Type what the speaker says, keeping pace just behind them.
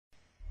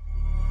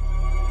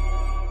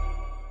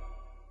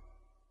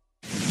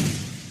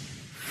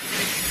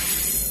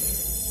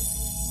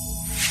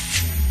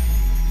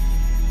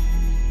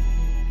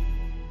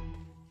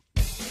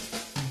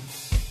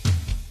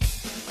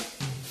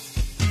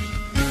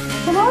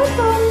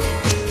Assalamualaikum.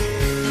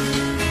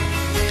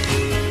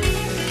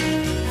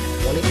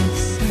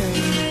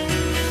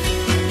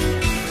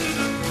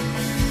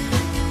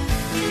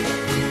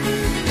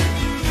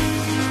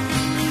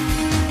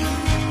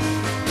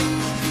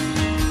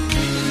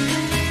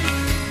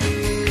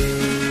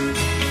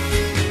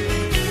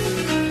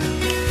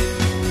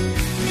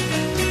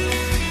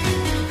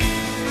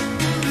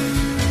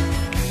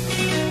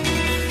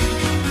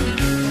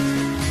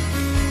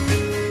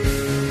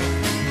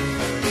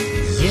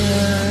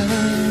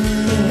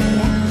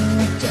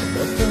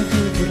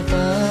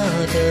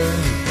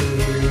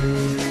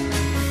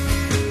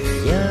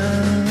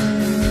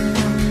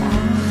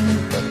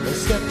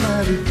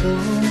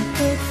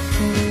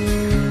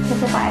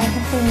 Cukup air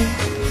kesini.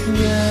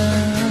 Ya,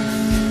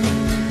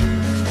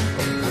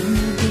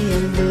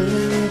 yang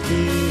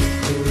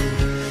begitu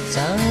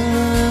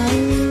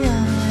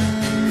sayang.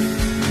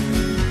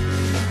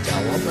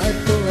 Jawab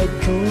atau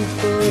aku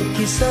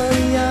pergi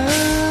sayang.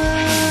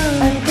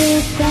 Aku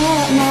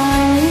tak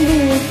mau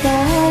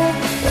bicara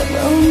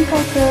sebelum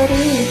kau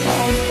cerita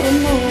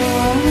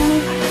semua.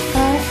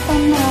 Apa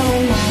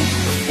maunya,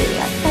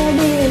 siapa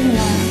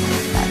dirinya,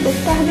 tak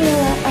betah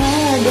bila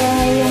ada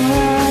yang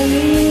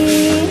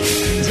lain.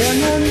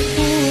 Jangan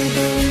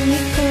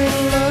hubungiku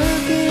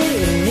lagi,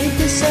 ini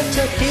bisa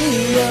jadi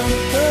yang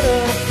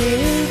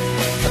terakhir.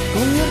 Aku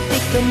ngerti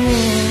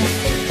kamu,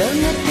 tak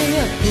ngerti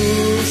aku.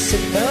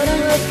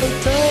 Sekarang aku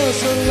tahu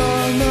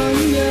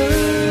selamanya.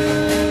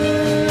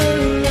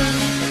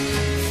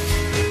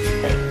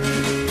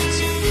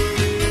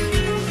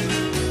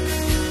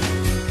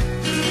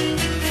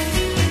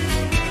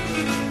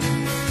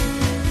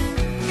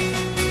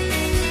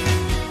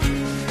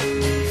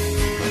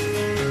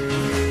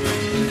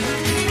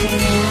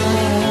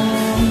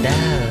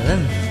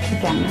 Dalam,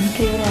 Jangan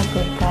kira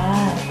aku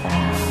tak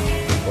tahu.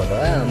 bodo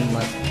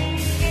amat.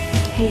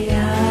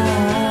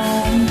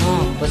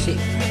 Apa sih?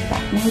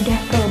 Tak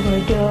mudah kau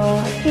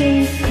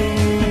bodohiku.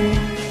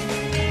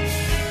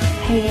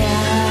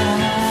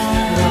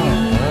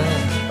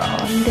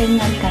 Tolong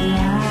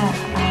dengarkanlah.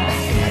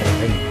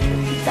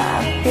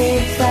 Tapi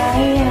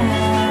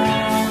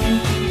sayang,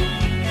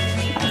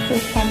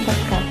 masih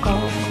pantaskah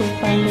kau ku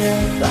panggil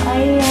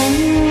sayang?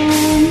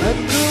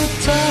 Aku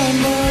tak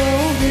mau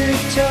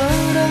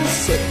bicara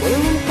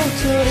sebelum kau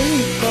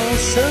cerita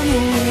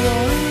semua.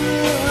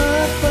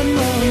 Apa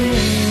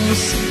maunya,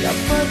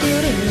 siapa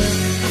dirinya,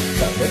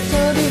 tak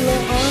betah bila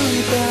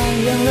ada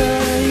yang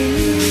lain.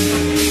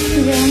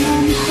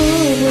 Jangan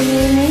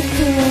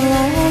hubungiku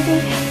lagi,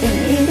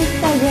 ini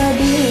bisa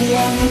jadi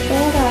yang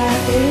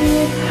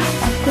terakhir.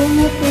 Aku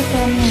ngerti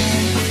kamu,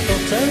 Kau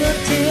tak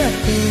ngerti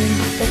aku.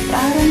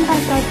 sekarang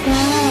atau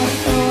tak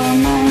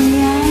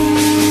selamanya.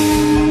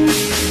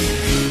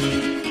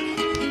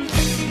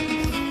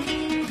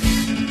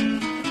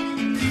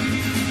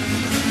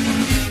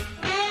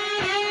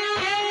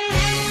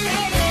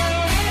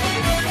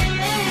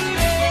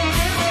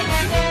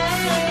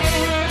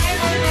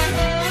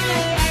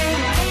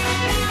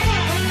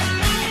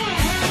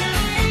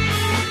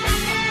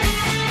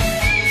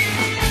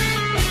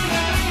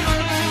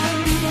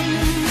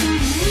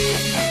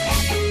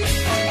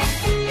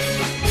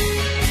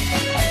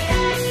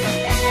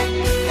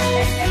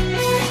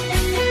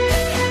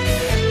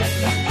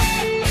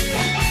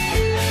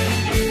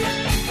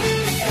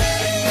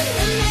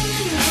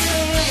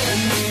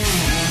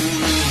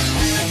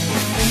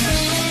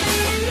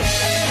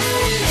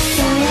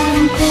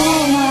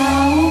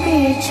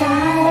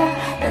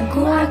 Dan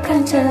ku akan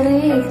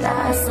cerita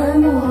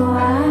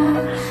semua.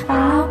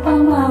 Apa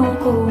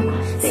mauku,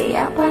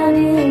 siapa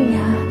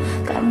dirinya,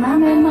 karena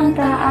memang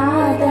tak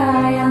ada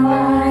yang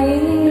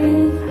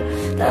lain.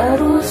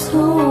 Terus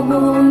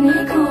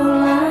hubungiku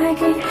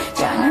lagi,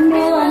 jangan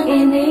bilang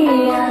ini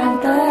yang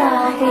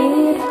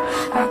terakhir.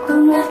 Aku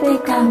ngerti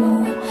kamu,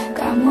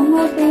 kamu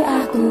ngerti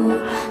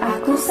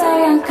aku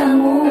sayang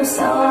kamu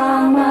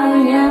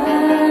selamanya.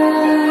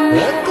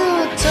 Aku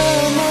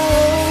tak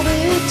mau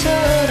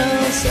bicara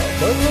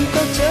sebelum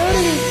kau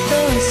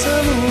cerita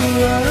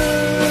semua.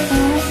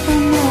 Apa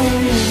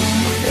maunya,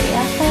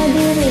 siapa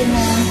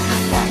dirinya,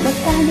 tak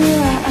betah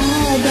bila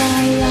ada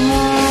yang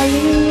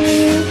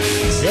lain.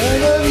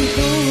 Jangan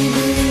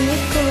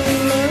hubungiku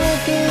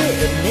lagi,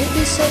 ini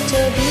bisa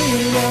jadi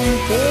yang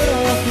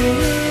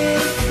terakhir.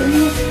 Aku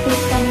ngerti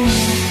kamu,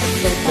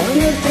 Kau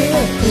ngerti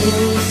aku.